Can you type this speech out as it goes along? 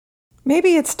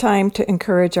Maybe it's time to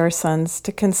encourage our sons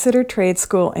to consider trade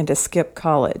school and to skip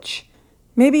college.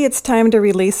 Maybe it's time to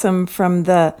release them from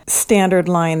the standard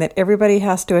line that everybody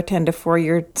has to attend a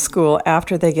 4-year school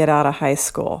after they get out of high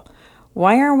school.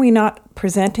 Why are we not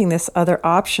presenting this other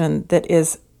option that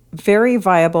is very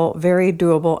viable, very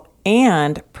doable,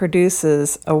 and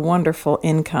produces a wonderful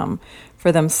income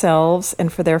for themselves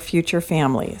and for their future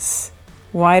families?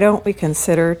 Why don't we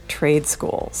consider trade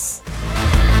schools?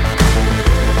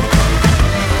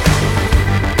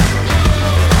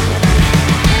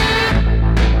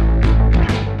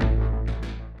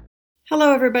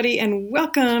 Hello, everybody, and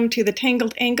welcome to The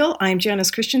Tangled Angle. I'm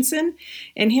Janice Christensen,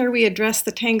 and here we address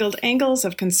the tangled angles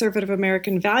of conservative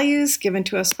American values given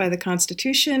to us by the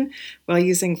Constitution while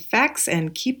using facts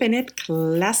and keeping it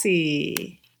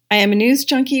classy. I am a news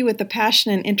junkie with a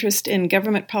passion and interest in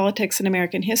government politics and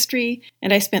American history,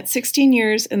 and I spent 16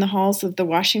 years in the halls of the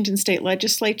Washington State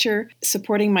Legislature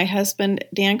supporting my husband,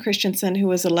 Dan Christensen, who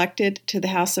was elected to the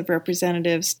House of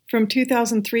Representatives from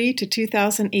 2003 to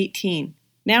 2018.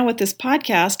 Now with this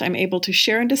podcast, I'm able to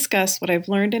share and discuss what I've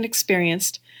learned and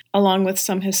experienced, along with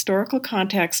some historical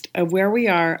context of where we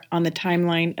are on the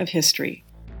timeline of history.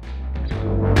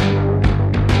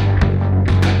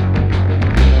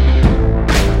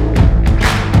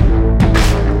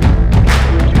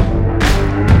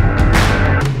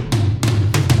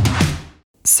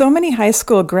 So many high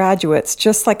school graduates,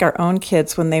 just like our own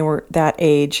kids when they were that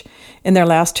age, in their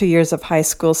last 2 years of high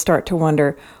school, start to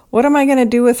wonder, what am I going to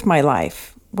do with my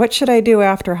life? What should I do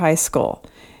after high school?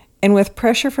 And with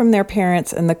pressure from their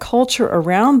parents and the culture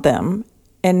around them,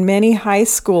 and many high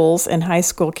schools and high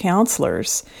school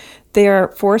counselors, they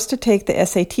are forced to take the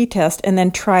SAT test and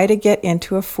then try to get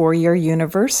into a 4-year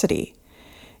university.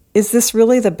 Is this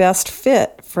really the best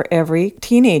fit for every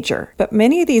teenager? But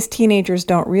many of these teenagers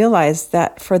don't realize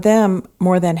that for them,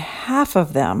 more than half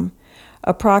of them,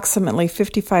 approximately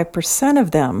 55%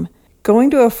 of them,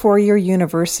 going to a 4-year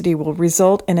university will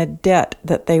result in a debt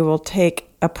that they will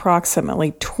take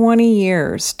approximately 20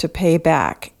 years to pay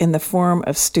back in the form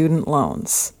of student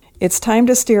loans. It's time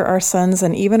to steer our sons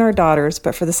and even our daughters,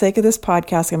 but for the sake of this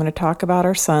podcast, I'm going to talk about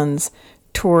our sons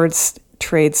towards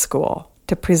trade school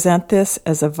to present this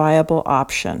as a viable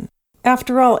option.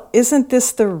 After all, isn't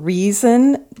this the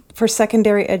reason for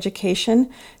secondary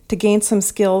education? To gain some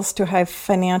skills to have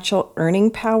financial earning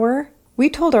power?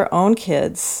 We told our own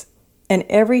kids, and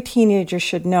every teenager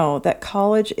should know, that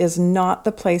college is not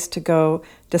the place to go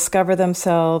discover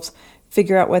themselves,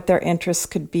 figure out what their interests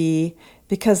could be,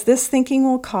 because this thinking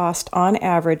will cost, on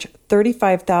average,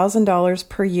 $35,000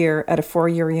 per year at a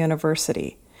 4-year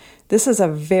university. This is a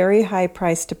very high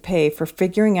price to pay for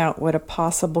figuring out what a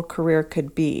possible career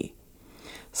could be.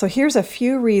 So here's a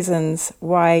few reasons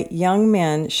why young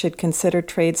men should consider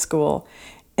trade school,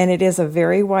 and it is a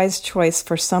very wise choice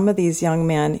for some of these young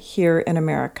men here in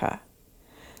America.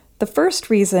 The first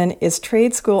reason is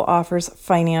trade school offers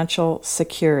financial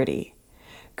security.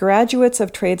 Graduates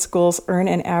of trade schools earn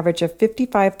an average of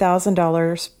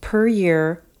 $55,000 per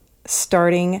year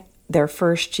starting their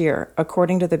first year,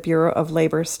 according to the Bureau of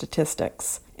Labor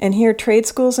Statistics. And here, trade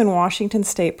schools in Washington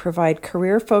State provide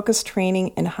career-focused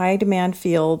training in high-demand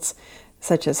fields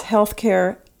such as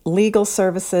healthcare, legal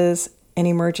services, and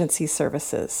emergency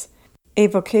services. A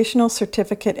vocational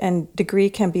certificate and degree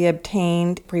can be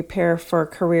obtained to prepare for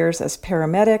careers as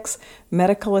paramedics,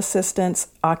 medical assistants,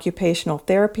 occupational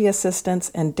therapy assistants,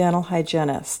 and dental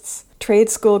hygienists. Trade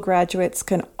school graduates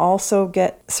can also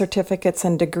get certificates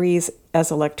and degrees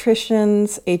as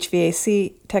electricians,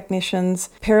 HVAC technicians,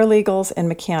 paralegals, and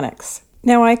mechanics.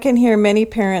 Now, I can hear many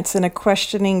parents in a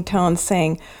questioning tone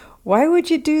saying, "Why would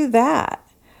you do that?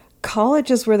 College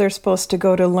is where they're supposed to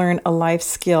go to learn a life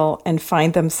skill and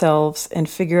find themselves and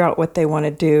figure out what they want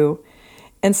to do."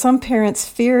 And some parents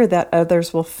fear that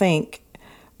others will think,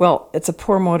 well, it's a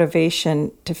poor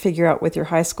motivation to figure out with your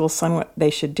high school son what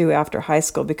they should do after high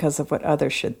school because of what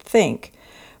others should think.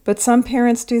 But some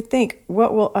parents do think,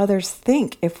 what will others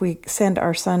think if we send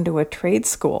our son to a trade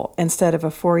school instead of a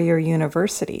 4-year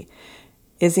university?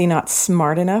 Is he not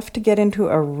smart enough to get into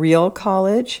a real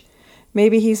college?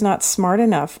 Maybe he's not smart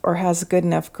enough or has good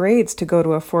enough grades to go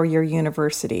to a 4-year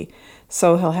university,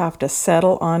 so he'll have to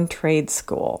settle on trade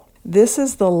school. This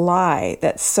is the lie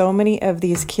that so many of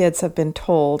these kids have been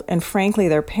told, and frankly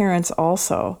their parents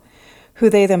also, who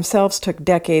they themselves took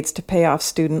decades to pay off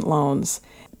student loans.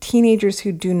 Teenagers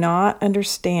who do not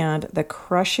understand the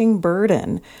crushing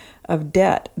burden of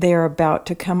debt they are about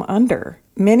to come under.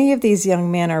 Many of these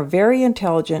young men are very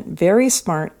intelligent, very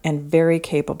smart, and very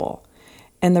capable.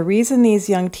 And the reason these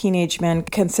young teenage men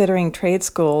considering trade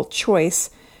school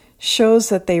choice shows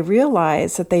that they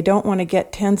realize that they don't want to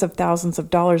get tens of thousands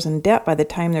of dollars in debt by the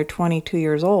time they're 22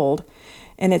 years old.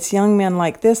 And it's young men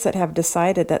like this that have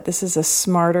decided that this is a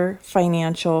smarter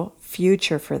financial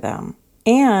future for them.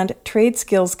 And trade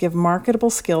skills give marketable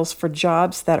skills for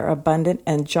jobs that are abundant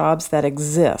and jobs that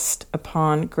exist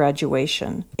upon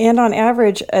graduation. And on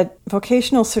average, a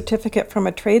vocational certificate from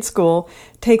a trade school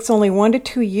takes only 1 to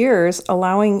 2 years,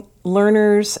 allowing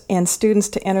learners and students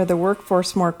to enter the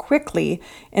workforce more quickly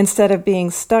instead of being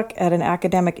stuck at an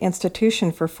academic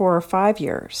institution for 4 or 5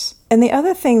 years. And the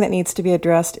other thing that needs to be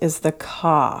addressed is the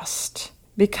cost.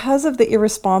 Because of the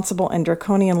irresponsible and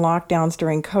draconian lockdowns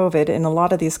during COVID, and a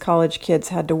lot of these college kids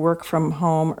had to work from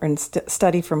home or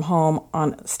study from home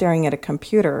on staring at a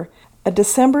computer, a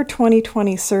December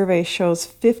 2020 survey shows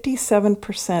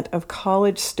 57% of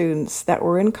college students that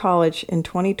were in college in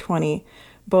 2020,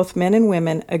 both men and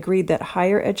women, agreed that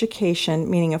higher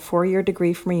education, meaning a 4-year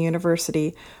degree from a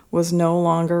university, was no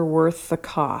longer worth the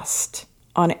cost.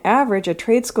 On average, a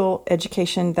trade school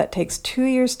education that takes 2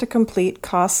 years to complete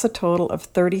costs a total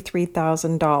of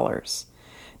 $33,000.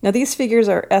 Now, these figures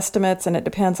are estimates, and it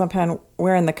depends upon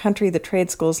where in the country the trade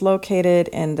school is located,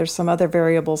 and there's some other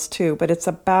variables too, but it's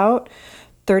about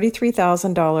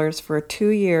 $33,000 for a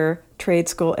 2-year trade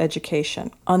school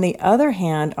education. On the other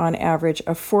hand, on average,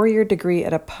 a 4-year degree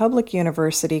at a public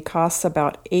university costs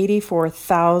about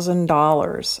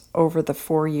 $84,000 over the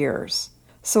 4 years.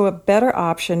 So a better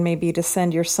option may be to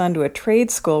send your son to a trade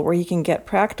school where he can get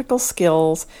practical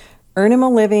skills, earn him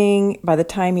a living by the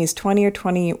time he's 20 or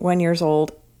 21 years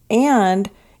old,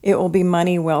 and it will be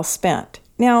money well spent.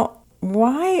 Now,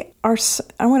 I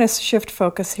want to shift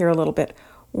focus here a little bit.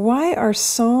 Why are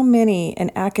so many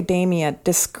in academia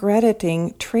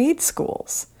discrediting trade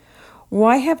schools?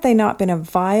 Why have they not been a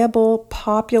viable,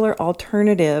 popular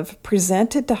alternative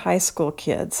presented to high school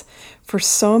kids for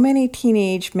so many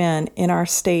teenage men in our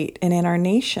state and in our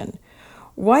nation?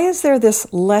 Why is there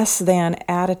this less than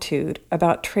attitude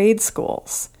about trade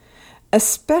schools,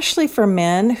 especially for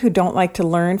men who don't like to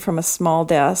learn from a small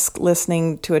desk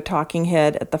listening to a talking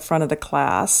head at the front of the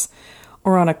class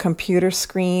or on a computer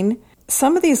screen?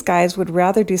 Some of these guys would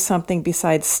rather do something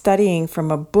besides studying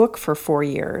from a book for 4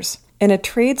 years. And a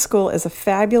trade school is a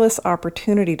fabulous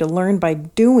opportunity to learn by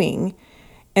doing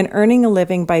and earning a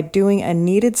living by doing a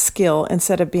needed skill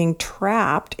instead of being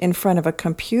trapped in front of a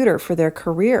computer for their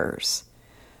careers.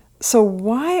 So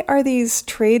why are these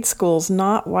trade schools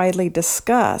not widely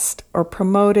discussed or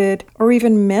promoted or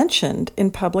even mentioned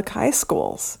in public high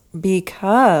schools?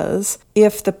 Because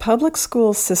if the public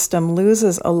school system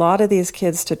loses a lot of these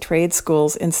kids to trade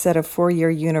schools instead of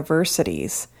 4-year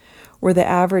universities, where the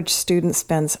average student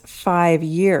spends 5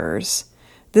 years,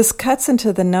 this cuts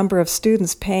into the number of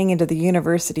students paying into the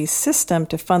university system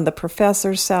to fund the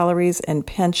professors' salaries and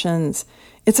pensions.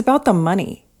 It's about the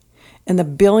money and the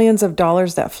billions of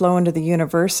dollars that flow into the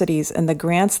universities and the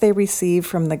grants they receive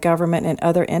from the government and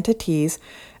other entities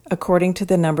according to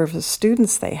the number of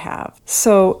students they have.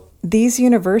 So these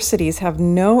universities have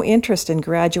no interest in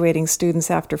graduating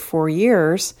students after 4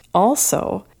 years.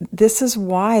 Also, this is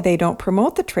why they don't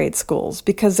promote the trade schools,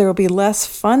 because there will be less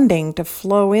funding to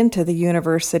flow into the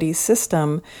university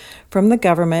system from the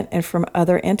government and from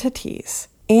other entities.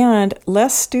 And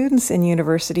less students in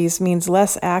universities means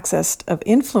less access of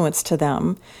influence to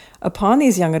them upon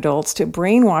these young adults to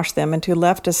brainwash them into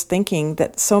leftist thinking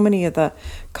that so many of the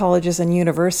colleges and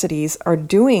universities are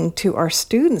doing to our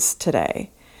students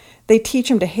today. They teach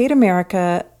them to hate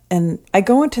America, and I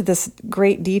go into this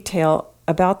great detail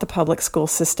about the public school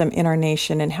system in our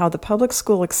nation and how the public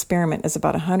school experiment is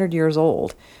about 100 years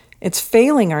old. It's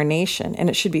failing our nation, and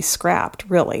it should be scrapped,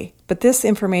 really. But this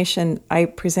information I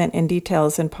present in detail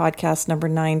is in podcast number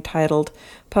 9, titled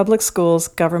Public Schools,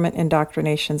 Government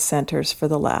Indoctrination Centers for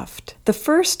the Left. The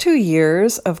first 2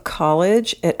 years of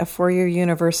college at a 4-year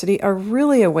university are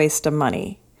really a waste of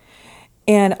money.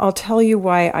 And I'll tell you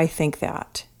why I think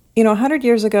that. 100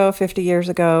 years ago, 50 years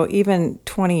ago, even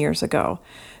 20 years ago,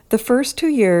 the first 2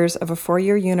 years of a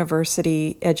 4-year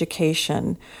university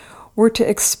education were to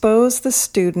expose the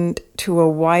student to a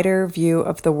wider view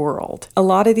of the world. A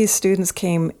lot of these students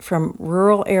came from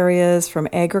rural areas, from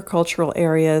agricultural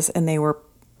areas, and they were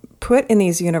put in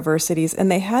these universities,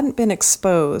 and they hadn't been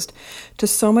exposed to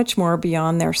so much more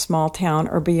beyond their small town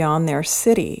or beyond their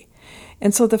city.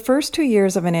 And so the first 2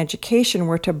 years of an education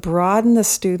were to broaden the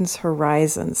students'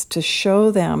 horizons, to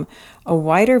show them a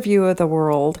wider view of the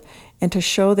world, and to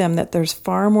show them that there's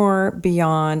far more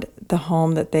beyond the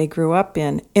home that they grew up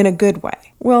in a good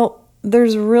way. Well,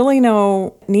 there's really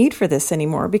no need for this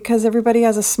anymore because everybody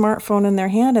has a smartphone in their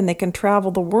hand and they can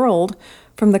travel the world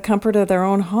from the comfort of their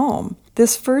own home.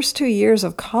 This first 2 years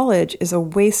of college is a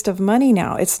waste of money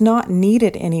now. It's not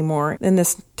needed anymore in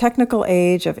this technical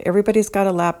age of everybody's got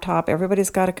a laptop,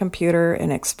 everybody's got a computer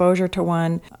and exposure to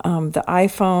one. The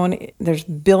iPhone, there's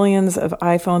billions of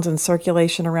iPhones in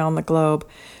circulation around the globe.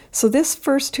 So this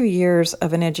first 2 years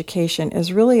of an education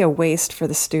is really a waste for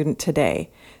the student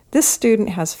today. This student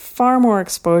has far more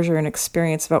exposure and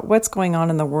experience about what's going on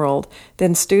in the world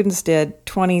than students did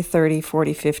 20, 30,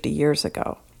 40, 50 years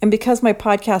ago. And because my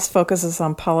podcast focuses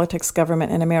on politics,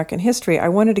 government, and American history, I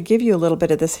wanted to give you a little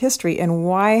bit of this history and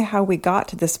how we got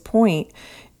to this point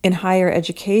in higher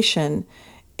education,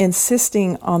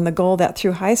 insisting on the goal that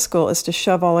through high school is to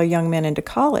shove all our young men into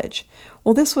college.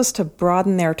 Well, this was to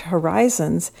broaden their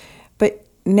horizons, but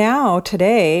now,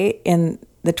 today, in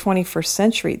the 21st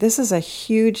century, this is a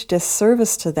huge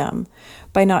disservice to them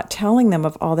by not telling them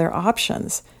of all their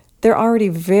options. They're already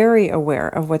very aware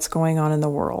of what's going on in the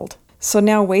world. So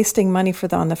now wasting money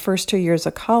on the first 2 years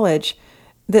of college,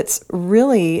 that's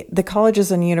really, the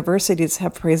colleges and universities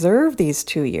have preserved these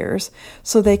 2 years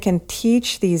so they can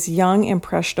teach these young,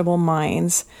 impressionable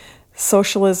minds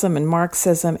socialism and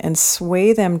Marxism and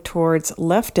sway them towards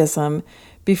leftism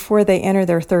before they enter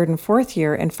their third and fourth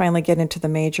year and finally get into the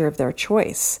major of their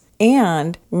choice.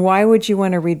 And why would you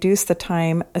want to reduce the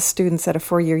time of students at a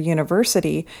 4-year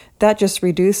university? That just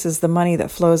reduces the money that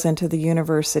flows into the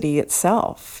university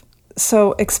itself.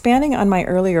 So expanding on my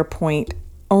earlier point,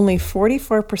 only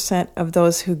 44% of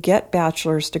those who get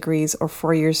bachelor's degrees or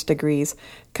 4 years degrees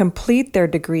complete their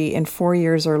degree in 4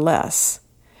 years or less.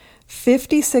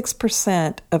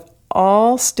 56% of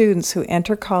all students who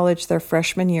enter college their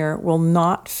freshman year will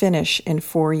not finish in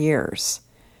 4 years.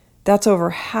 That's over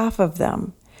half of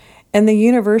them. And the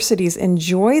universities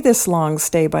enjoy this long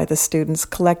stay by the students,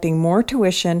 collecting more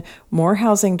tuition, more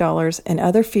housing dollars, and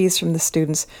other fees from the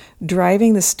students,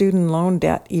 driving the student loan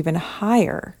debt even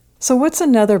higher. So what's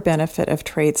another benefit of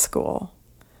trade school?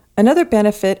 Another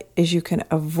benefit is you can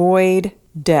avoid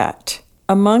debt.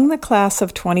 Among the class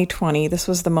of 2020, this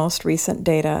was the most recent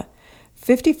data,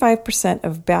 55%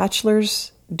 of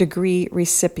bachelor's degree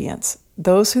recipients,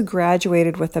 those who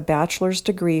graduated with a bachelor's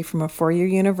degree from a 4-year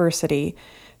university,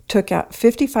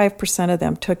 55% of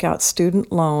them took out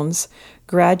student loans,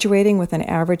 graduating with an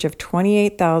average of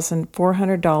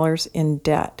 $28,400 in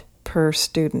debt per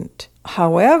student.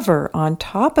 However, on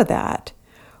top of that,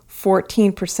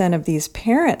 14% of these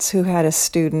parents who had a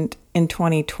student in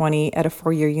 2020 at a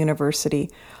 4-year university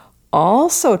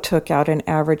also took out an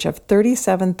average of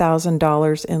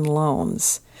 $37,000 in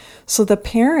loans. So the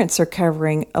parents are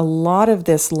covering a lot of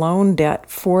this loan debt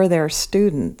for their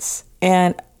students.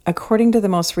 And according to the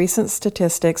most recent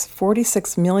statistics,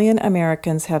 46 million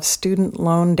Americans have student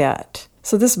loan debt.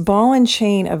 So this ball and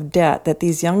chain of debt that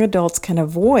these young adults can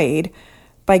avoid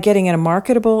by getting a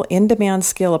marketable, in-demand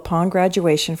skill upon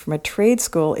graduation from a trade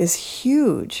school is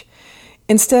huge.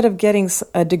 Instead of getting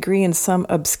a degree in some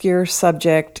obscure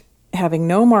subject, having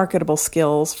no marketable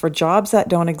skills for jobs that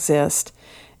don't exist,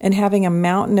 and having a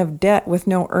mountain of debt with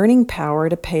no earning power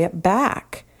to pay it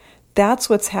back. That's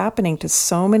what's happening to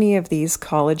so many of these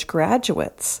college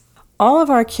graduates. All of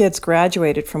our kids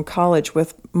graduated from college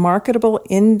with marketable,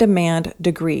 in-demand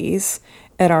degrees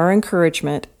at our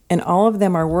encouragement, and all of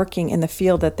them are working in the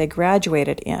field that they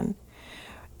graduated in.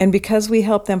 And because we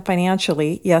helped them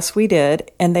financially, yes, we did,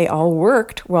 and they all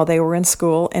worked while they were in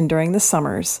school and during the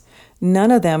summers,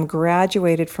 none of them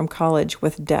graduated from college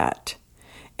with debt.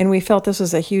 And we felt this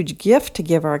was a huge gift to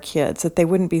give our kids, that they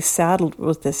wouldn't be saddled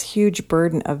with this huge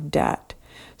burden of debt.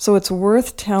 So it's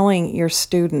worth telling your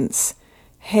students,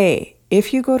 hey,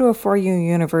 if you go to a 4-year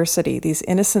university, these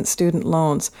innocent student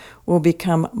loans will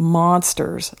become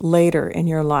monsters later in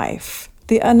your life.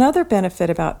 Another benefit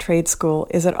about trade school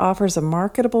is it offers a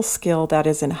marketable skill that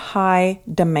is in high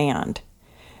demand.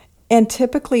 And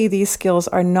typically these skills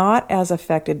are not as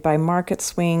affected by market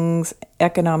swings,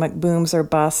 economic booms or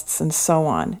busts, and so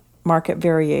on, market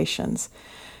variations.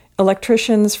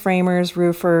 Electricians, framers,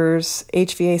 roofers,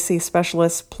 HVAC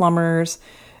specialists, plumbers,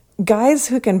 guys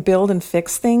who can build and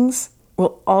fix things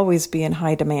will always be in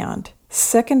high demand.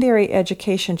 Secondary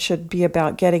education should be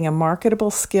about getting a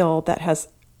marketable skill that has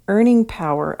earning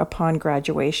power upon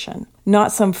graduation,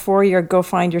 not some 4-year go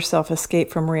find yourself escape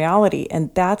from reality,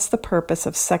 and that's the purpose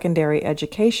of secondary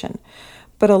education.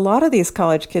 But a lot of these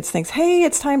college kids think, hey,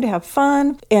 it's time to have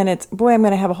fun, and I'm going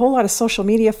to have a whole lot of social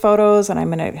media photos, and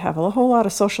I'm going to have a whole lot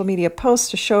of social media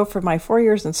posts to show for my 4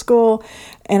 years in school,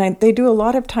 and they do a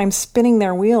lot of time spinning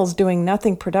their wheels doing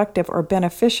nothing productive or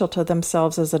beneficial to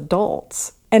themselves as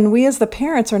adults. And we as the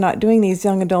parents are not doing these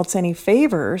young adults any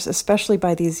favors, especially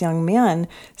by these young men,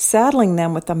 saddling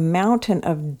them with a mountain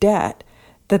of debt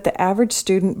that the average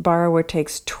student borrower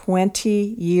takes 20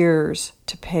 years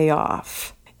to pay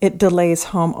off. It delays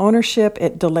home ownership,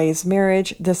 it delays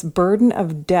marriage. This burden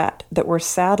of debt that we're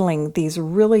saddling these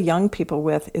really young people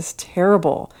with is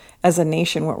terrible as a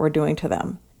nation, what we're doing to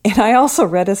them. And I also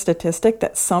read a statistic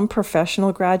that some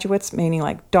professional graduates, meaning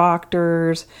like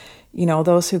doctors,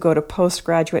 those who go to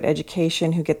postgraduate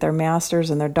education, who get their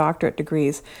master's and their doctorate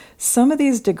degrees, some of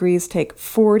these degrees take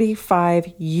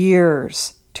 45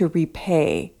 years to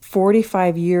repay.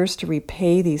 45 years to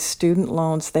repay these student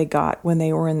loans they got when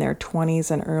they were in their 20s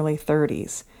and early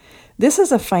 30s. This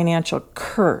is a financial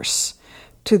curse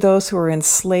to those who are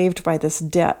enslaved by this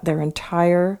debt their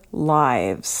entire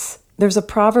lives. There's a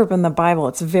proverb in the Bible,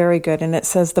 it's very good, and it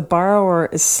says the borrower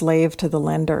is slave to the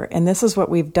lender. And this is what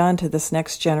we've done to this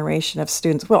next generation of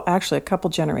students. Well, actually, a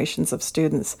couple generations of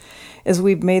students, is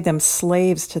we've made them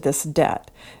slaves to this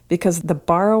debt because the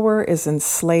borrower is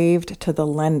enslaved to the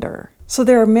lender. So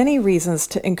there are many reasons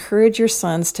to encourage your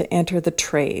sons to enter the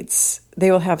trades.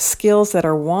 They will have skills that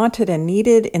are wanted and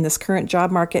needed in this current job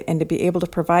market and to be able to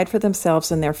provide for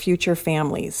themselves and their future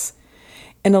families.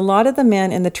 And a lot of the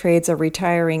men in the trades are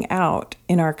retiring out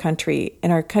in our country,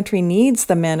 and our country needs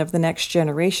the men of the next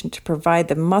generation to provide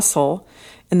the muscle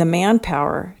and the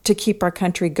manpower to keep our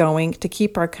country going, to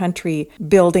keep our country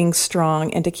building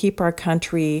strong, and to keep our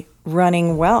country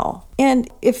running well. And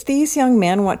if these young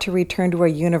men want to return to a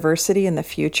university in the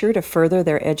future to further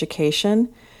their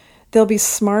education, they'll be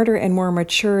smarter and more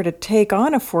mature to take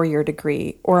on a 4-year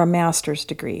degree or a master's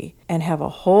degree and have a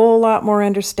whole lot more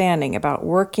understanding about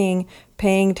working,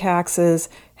 paying taxes,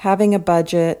 having a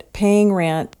budget, paying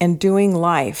rent, and doing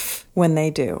life when they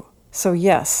do. So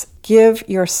yes, give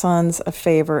your sons a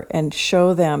favor and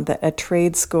show them that a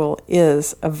trade school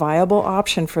is a viable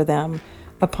option for them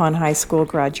upon high school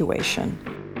graduation.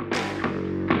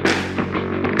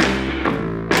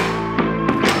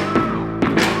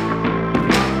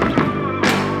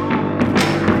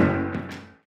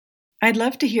 I'd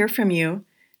love to hear from you.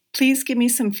 Please give me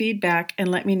some feedback and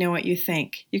let me know what you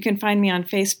think. You can find me on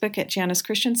Facebook at Janice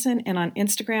Christensen and on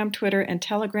Instagram, Twitter, and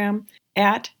Telegram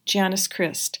at Janice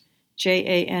Christ,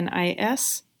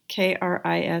 JaniceKrist.